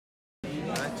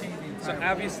So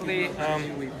obviously,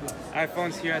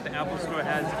 iPhones here at the Apple Store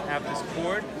have this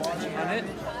cord on it.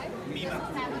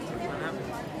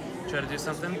 Try to do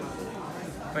something.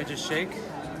 If I just shake.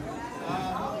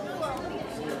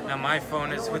 Now my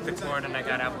phone is with the cord and I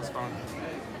got Apple's phone.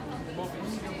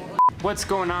 What's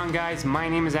going on, guys? My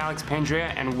name is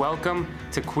Pandrea and welcome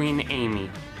to Queen Amy.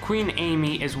 Queen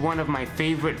Amy is one of my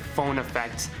favorite phone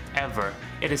effects ever.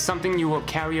 It is something you will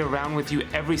carry around with you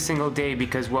every single day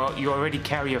because, well, you already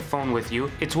carry a phone with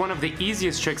you. It's one of the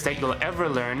easiest tricks that you'll ever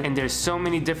learn, and there's so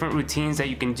many different routines that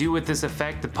you can do with this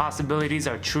effect. The possibilities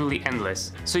are truly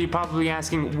endless. So you're probably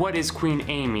asking, what is Queen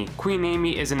Amy? Queen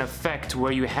Amy is an effect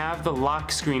where you have the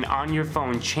lock screen on your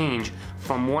phone change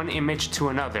from one image to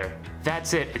another.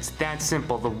 That's it, it's that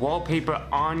simple. The wallpaper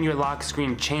on your lock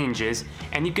screen changes,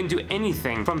 and you can do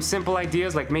anything from simple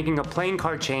ideas like making a playing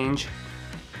card change,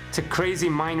 to crazy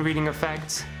mind reading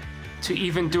effects, to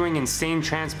even doing insane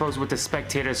transpose with the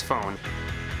spectator's phone.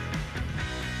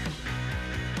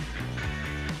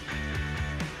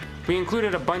 We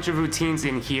included a bunch of routines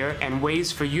in here and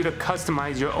ways for you to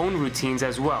customize your own routines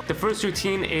as well. The first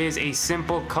routine is a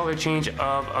simple color change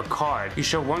of a card. You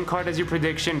show one card as your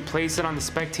prediction, place it on the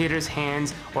spectator's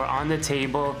hands or on the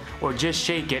table, or just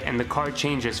shake it and the card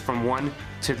changes from one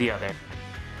to the other.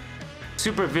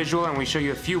 Super visual, and we show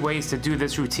you a few ways to do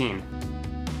this routine.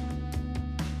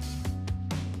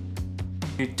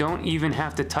 You don't even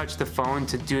have to touch the phone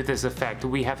to do this effect.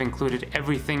 We have included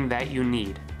everything that you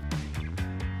need.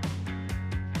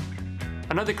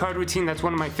 Another card routine that's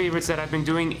one of my favorites that I've been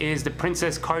doing is the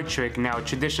princess card trick. Now,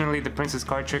 traditionally, the princess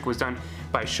card trick was done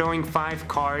by showing 5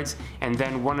 cards and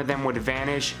then one of them would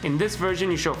vanish. In this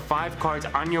version, you show 5 cards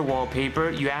on your wallpaper.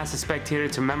 You ask the spectator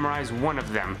to memorize one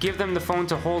of them. Give them the phone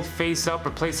to hold face up or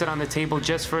place it on the table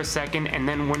just for a second, and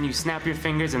then when you snap your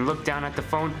fingers and look down at the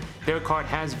phone, their card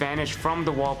has vanished from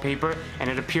the wallpaper and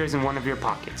it appears in one of your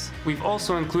pockets. We've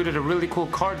also included a really cool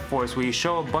card force where you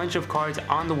show a bunch of cards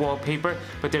on the wallpaper,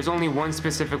 but there's only one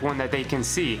specific one that they can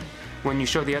see. When you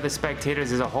show the other spectators,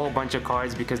 there's a whole bunch of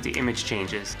cards because the image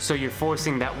changes. So you're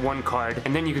forcing that one card,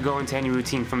 and then you could go into any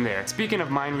routine from there. Speaking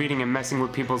of mind reading and messing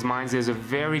with people's minds, there's a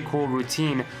very cool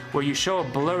routine where you show a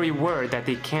blurry word that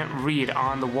they can't read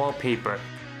on the wallpaper.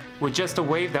 With just a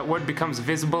wave, that word becomes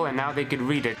visible and now they could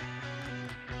read it.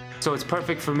 So it's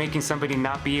perfect for making somebody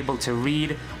not be able to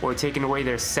read, or taking away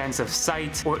their sense of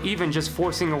sight, or even just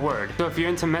forcing a word. So if you're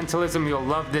into mentalism, you'll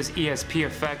love this ESP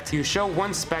effect. You show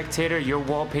one spectator your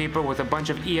wallpaper with a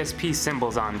bunch of ESP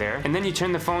symbols on there, and then you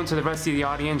turn the phone to the rest of the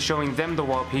audience, showing them the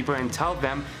wallpaper, and tell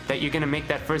them that you're gonna make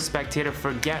that first spectator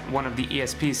forget one of the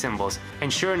ESP symbols.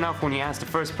 And sure enough, when you ask the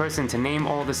first person to name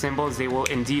all the symbols, they will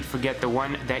indeed forget the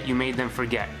one that you made them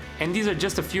forget. And these are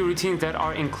just a few routines that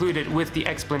are included with the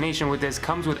explanation. With this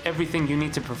comes with everything you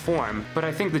need to perform. But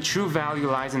I think the true value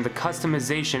lies in the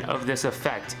customization of this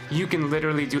effect. You can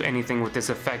literally do anything with this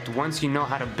effect. Once you know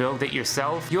how to build it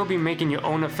yourself, you'll be making your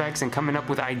own effects and coming up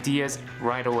with ideas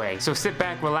right away. So sit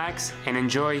back, relax, and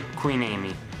enjoy Queen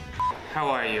Amy. How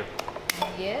are you?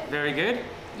 Yeah. Very good?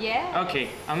 Yeah. Okay,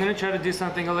 I'm gonna try to do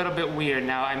something a little bit weird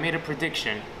now. I made a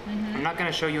prediction. I'm not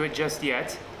gonna show you it just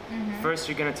yet. First,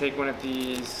 you're gonna take one of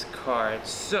these cards.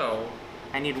 So,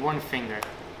 I need one finger.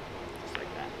 Just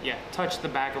like that. Yeah, touch the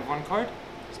back of one card.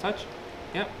 Just touch.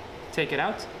 Yep. Take it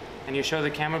out. And you show the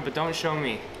camera, but don't show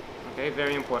me. Okay,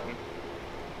 very important.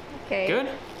 Okay. Good?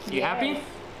 You Yes. happy?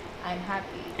 I'm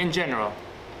happy. In general?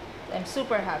 I'm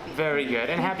super happy. Very good.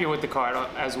 And happy with the card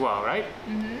as well, right?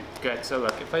 Good. So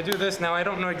look, if I do this, now I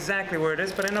don't know exactly where it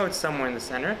is, but I know it's somewhere in the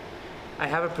center. I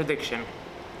have a prediction.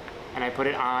 And I put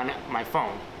it on my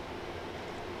phone.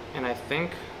 And I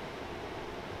think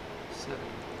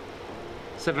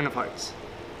 7 of hearts.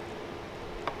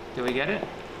 Did we get it?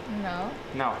 No.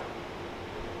 No.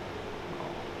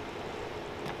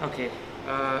 Okay,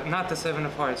 not the 7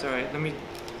 of hearts. All right, let me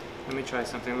try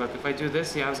something. Look, if I do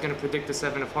this, yeah, I was gonna predict the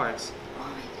 7 of hearts. Oh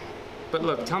my god. But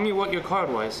look, tell me what your card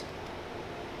was.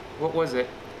 What was it?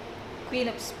 Queen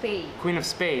of Spades. Queen of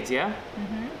Spades, yeah?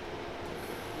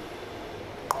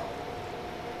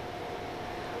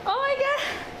 Oh my god.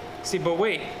 See, but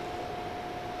wait.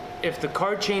 If the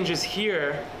card changes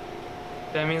here,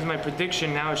 that means my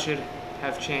prediction now should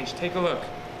have changed. Take a look.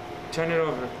 Turn it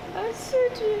over. I'm so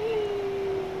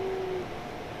dreamy.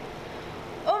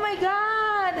 Oh my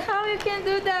god. How you can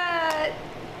do that?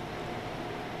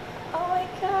 Oh my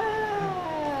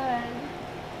god.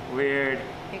 Weird.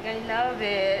 I can love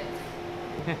it.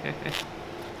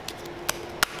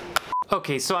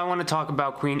 Okay, so I want to talk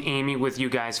about Queen Amy with you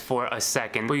guys for a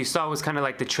second. What you saw was kind of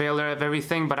like the trailer of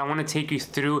everything, but I want to take you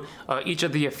through each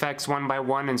of the effects one by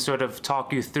one and sort of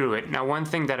talk you through it. Now, one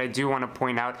thing that I do want to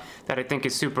point out that I think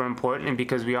is super important, and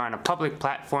because we are on a public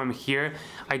platform here,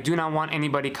 I do not want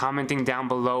anybody commenting down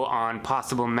below on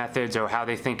possible methods or how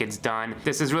they think it's done.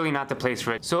 This is really not the place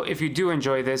for it. So if you do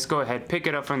enjoy this, go ahead, pick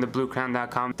it up from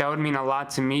thebluecrown.com. That would mean a lot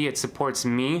to me. It supports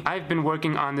me. I've been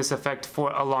working on this effect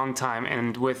for a long time,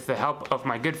 and with the help of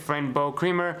my good friend Bo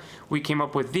Creamer, we came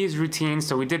up with these routines.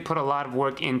 So we did put a lot of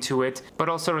work into it, but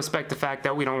also respect the fact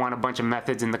that we don't want a bunch of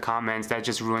methods in the comments. That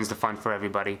just ruins the fun for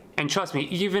everybody. And trust me,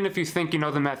 even if you think you know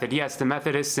the method, yes, the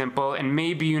method is simple, and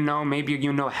maybe you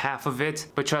know half of it,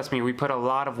 but trust me, we put a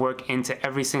lot of work into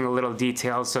every single little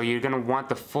detail, so you're gonna want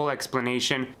the full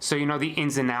explanation so you know the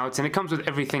ins and outs, and it comes with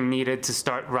everything needed to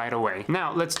start right away.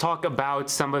 Now let's talk about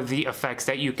some of the effects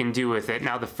that you can do with it.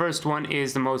 Now the first one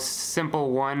is the most simple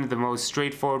one, the most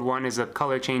straightforward one, is a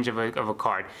color change of a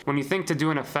card. When you think to do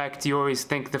an effect, you always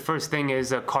think the first thing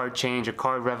is a card change, a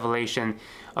card revelation,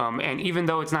 and even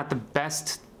though it's not the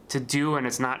best to do and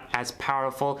it's not as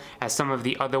powerful as some of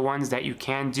the other ones that you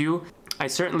can do, I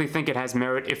certainly think it has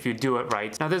merit if you do it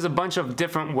right. Now there's a bunch of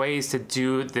different ways to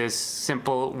do this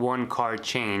simple one card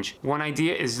change. One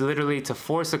idea is literally to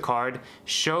force a card,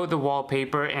 show the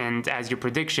wallpaper and as your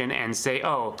prediction, and say,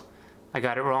 oh, I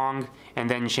got it wrong, and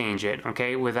then change it,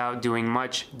 okay? Without doing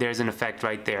much, there's an effect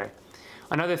right there.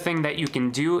 Another thing that you can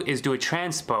do is do a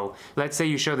transpo. Let's say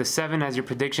you show the 7 as your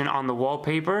prediction on the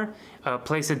wallpaper,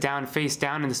 place it down face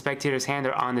down in the spectator's hand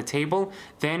or on the table,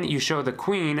 then you show the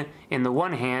queen in the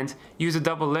one hand, use a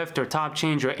double lift or top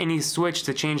change or any switch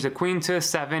to change the queen to a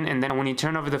 7, and then when you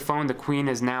turn over the phone, the queen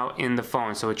is now in the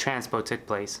phone, so a transpo took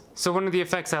place. So one of the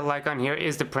effects I like on here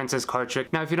is the princess card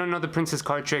trick. Now if you don't know the princess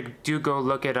card trick, do go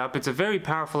look it up. It's a very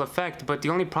powerful effect, but the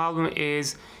only problem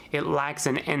is it lacks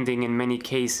an ending in many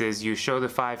cases. You show the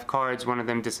 5 cards, one of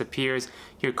them disappears,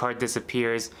 your card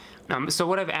disappears. So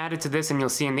what I've added to this, and you'll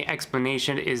see in the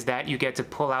explanation, is that you get to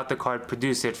pull out the card,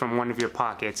 produce it from one of your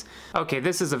pockets. Okay,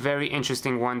 this is a very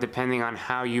interesting one depending on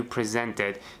how you present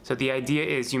it. So the idea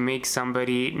is you make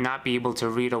somebody not be able to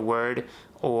read a word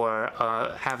or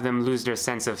have them lose their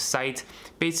sense of sight.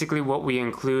 Basically what we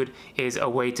include is a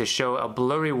way to show a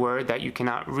blurry word that you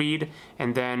cannot read,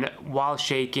 and then while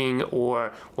shaking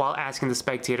or while asking the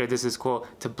spectator, this is cool,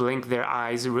 to blink their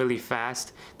eyes really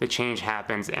fast, the change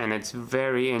happens, and it's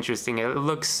very interesting. It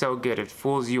looks so good. It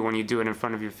fools you when you do it in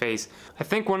front of your face. I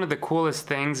think one of the coolest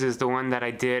things is the one that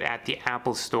I did at the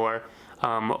Apple store,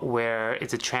 where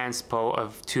it's a transpo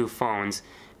of 2 phones.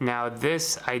 Now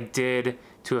this I did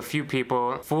to a few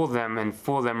people, fool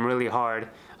them really hard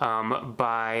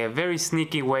by a very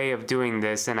sneaky way of doing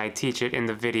this, and I teach it in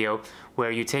the video,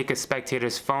 where you take a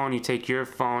spectator's phone, you take your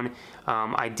phone,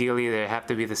 ideally they have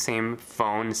to be the same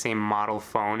phone, same model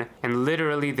phone, and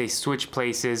literally they switch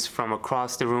places from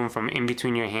across the room, from in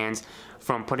between your hands,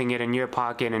 from putting it in your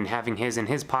pocket and having his in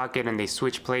his pocket, and they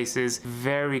switch places.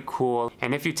 Very cool.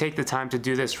 And if you take the time to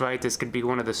do this right, this could be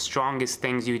one of the strongest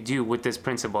things you do with this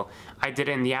principle. I did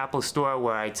it in the Apple store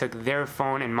where I took their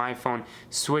phone and my phone,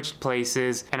 switched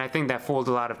places, and I think that fooled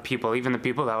a lot of people, even the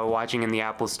people that were watching in the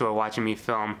Apple store watching me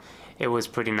film. It was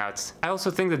pretty nuts. I also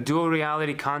think the dual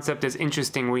reality concept is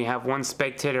interesting, where you have one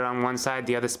spectator on one side,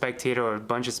 the other spectator, or a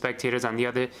bunch of spectators on the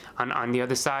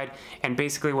other side, and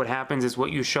basically what happens is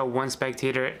what you show one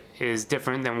spectator is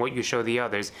different than what you show the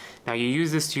others. Now you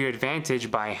use this to your advantage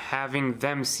by having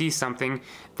them see something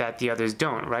that the others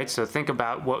don't, right? So think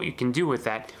about what you can do with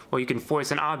that. Well, you can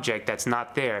force an object that's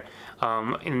not there.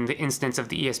 In the instance of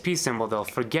the ESP symbol, they'll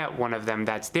forget one of them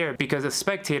that's there because a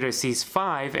spectator sees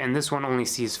 5 and this one only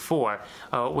sees 4.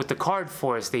 With the card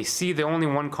force, they see the only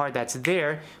one card that's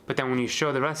there, but then when you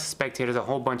show the rest of the spectators, a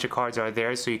whole bunch of cards are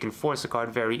there, so you can force a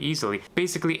card very easily.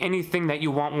 Basically anything that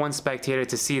you want one spectator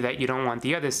to see that you don't want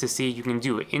the others to see, you can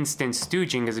do. Instant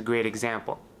stooging is a great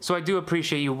example. So I do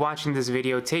appreciate you watching this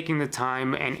video, taking the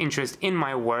time and interest in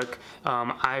my work.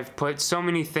 I've put so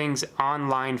many things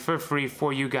online for free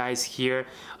for you guys here,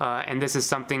 and this is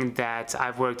something that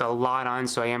I've worked a lot on,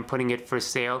 so I am putting it for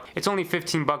sale. It's only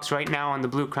 15 bucks right now on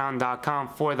thebluecrown.com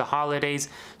for the holidays.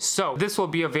 So this will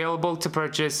be available to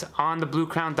purchase on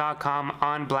thebluecrown.com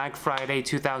on Black Friday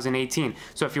 2018.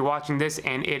 So if you're watching this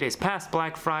and it is past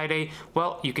Black Friday,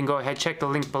 well, you can go ahead, check the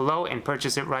link below and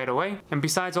purchase it right away. And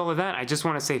besides all of that, I just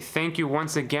want to say thank you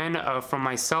once again from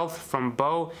myself, from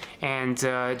Bo, and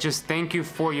just thank you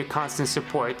for your constant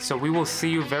support. So we will see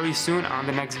you very soon on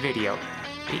the next video.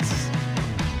 Peace.